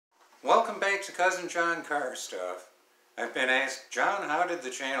Welcome back to Cousin John Car Stuff. I've been asked, John, how did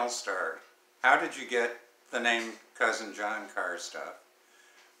the channel start? How did you get the name Cousin John Car Stuff?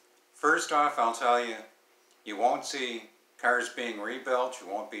 First off, I'll tell you, you won't see cars being rebuilt.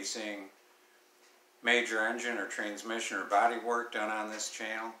 You won't be seeing major engine or transmission or body work done on this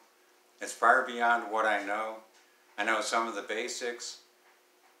channel. It's far beyond what I know. I know some of the basics,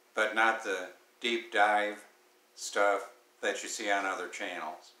 but not the deep dive stuff that you see on other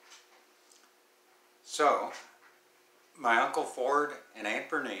channels. So, my Uncle Ford and Aunt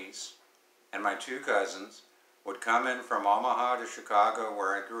Bernice and my two cousins would come in from Omaha to Chicago,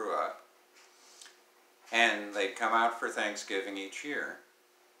 where I grew up, and they'd come out for Thanksgiving each year.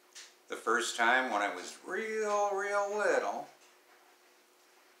 The first time when I was real little,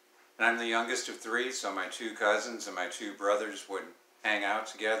 and I'm the youngest of three, so my two cousins and my two brothers would hang out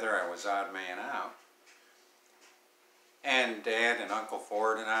together. I was odd man out. And Dad and Uncle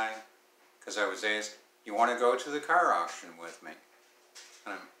Ford and I, because I was asked, you want to go to the car auction with me?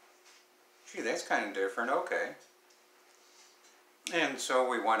 And gee, that's kind of different, okay. And so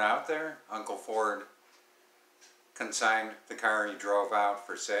we went out there. Uncle Ford consigned the car he drove out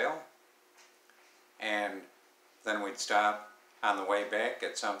for sale. And then we'd stop on the way back,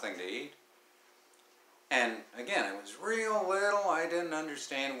 get something to eat. And again, I was real little. I didn't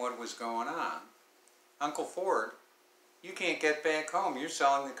understand what was going on. Uncle Ford, you can't get back home. You're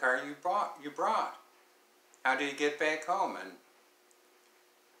selling the car you brought. How do you get back home? And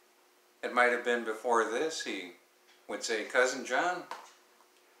it might have been before this, he would say, Cousin John,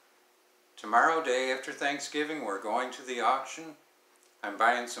 tomorrow, day after Thanksgiving, we're going to the auction. I'm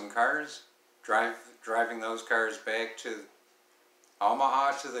buying some cars, driving those cars back to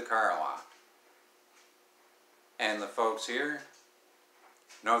Omaha to the car lot. And the folks here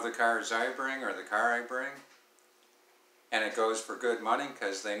know the cars I bring or the car I bring. And it goes for good money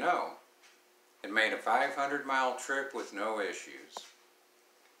because they know it made a 500-mile trip with no issues.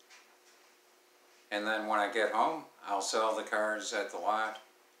 And then when I get home, I'll sell the cars at the lot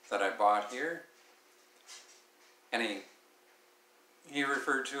that I bought here. And he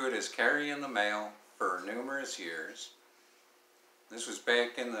referred to it as carrying the mail for numerous years. This was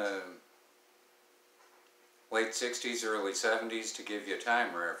back in the late 60s, early 70s, to give you a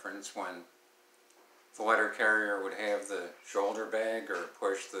time reference, when the letter carrier would have the shoulder bag or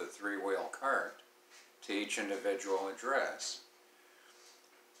push the three-wheel cart to each individual address.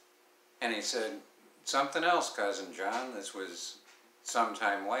 And he said, something else, Cousin John. This was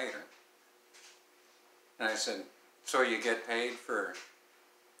sometime later. And I said, so you get paid for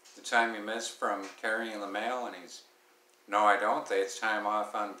the time you miss from carrying the mail? And he's, no, I don't. That's time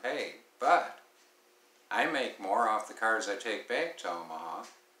off unpaid. But I make more off the cars I take back to Omaha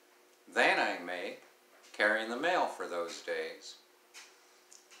than I make carrying the mail for those days.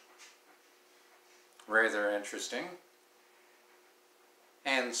 Rather interesting.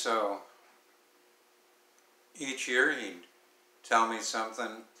 And so each year he'd tell me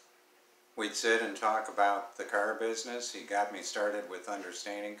something. We'd sit and talk about the car business. He got me started with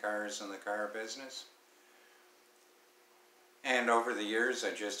understanding cars and the car business. And over the years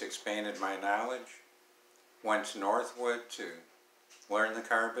I just expanded my knowledge. Went to Northwood to learn the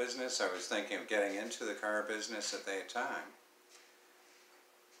car business. I was thinking of getting into the car business at that time.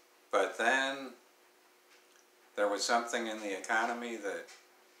 But then there was something in the economy that,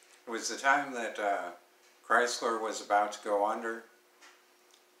 it was the time that Chrysler was about to go under,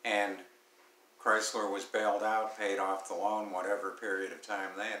 and Chrysler was bailed out, paid off the loan, whatever period of time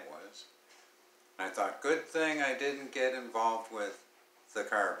that was. And I thought, good thing I didn't get involved with the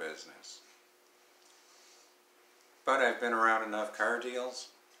car business. But I've been around enough car deals.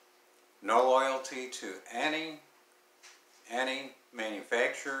 No loyalty to any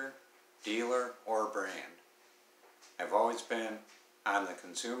manufacturer, dealer, or brand. I've always been on the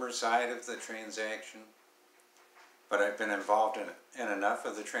consumer side of the transaction, but I've been involved in enough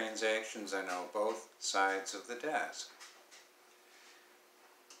of the transactions I know both sides of the desk.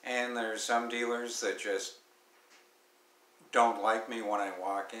 And there's some dealers that just don't like me when I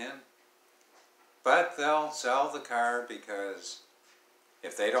walk in. But they'll sell the car because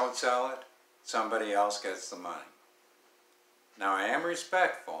if they don't sell it, somebody else gets the money. Now, I am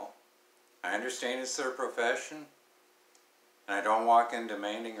respectful. I understand it's their profession. And I don't walk in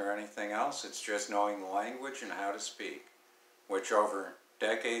demanding or anything else. It's just knowing the language and how to speak, which over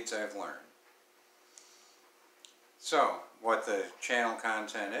decades I've learned. So, what the channel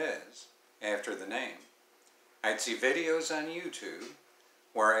content is, after the name, I'd see videos on YouTube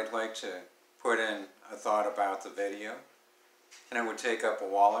where I'd like to put in a thought about the video, and it would take up a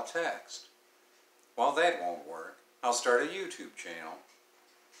wall of text. Well, that won't work. I'll start a YouTube channel.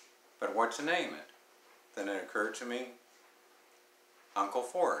 but what to name it. Then it occurred to me, Uncle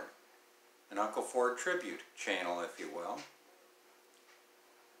Ford, an Uncle Ford tribute channel, if you will.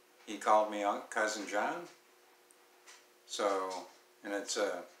 He called me Cousin John, and it's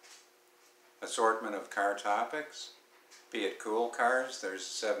a assortment of car topics, be it cool cars. There's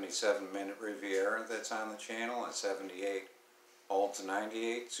a 77-minute Riviera that's on the channel, a 78 Olds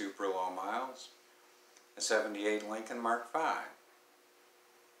 98 super low miles, a 78 Lincoln Mark V,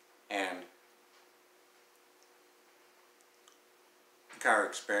 and car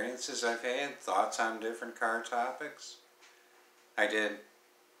experiences I've had, thoughts on different car topics. I did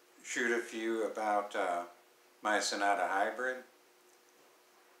shoot a few about my Sonata Hybrid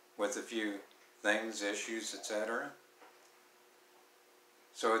with a few things, issues, etc.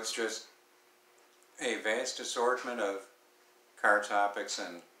 So it's just a vast assortment of car topics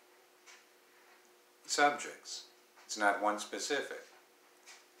and subjects. It's not one specific.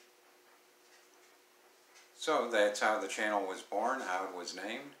 So that's how the channel was born, how it was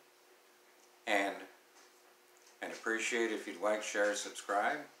named. And I'd appreciate if you'd like, share,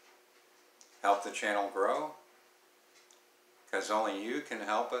 subscribe. Help the channel grow, because only you can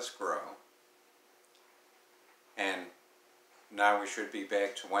help us grow. And now we should be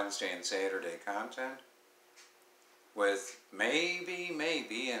back to Wednesday and Saturday content, with maybe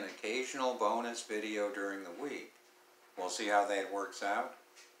an occasional bonus video during the week. We'll see how that works out.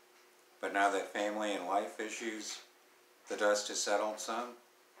 But now that family and life issues, the dust has settled some,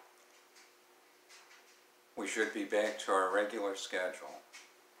 we should be back to our regular schedule.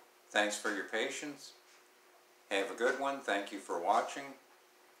 Thanks for your patience. Have a good one. Thank you for watching.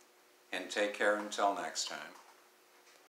 And take care until next time.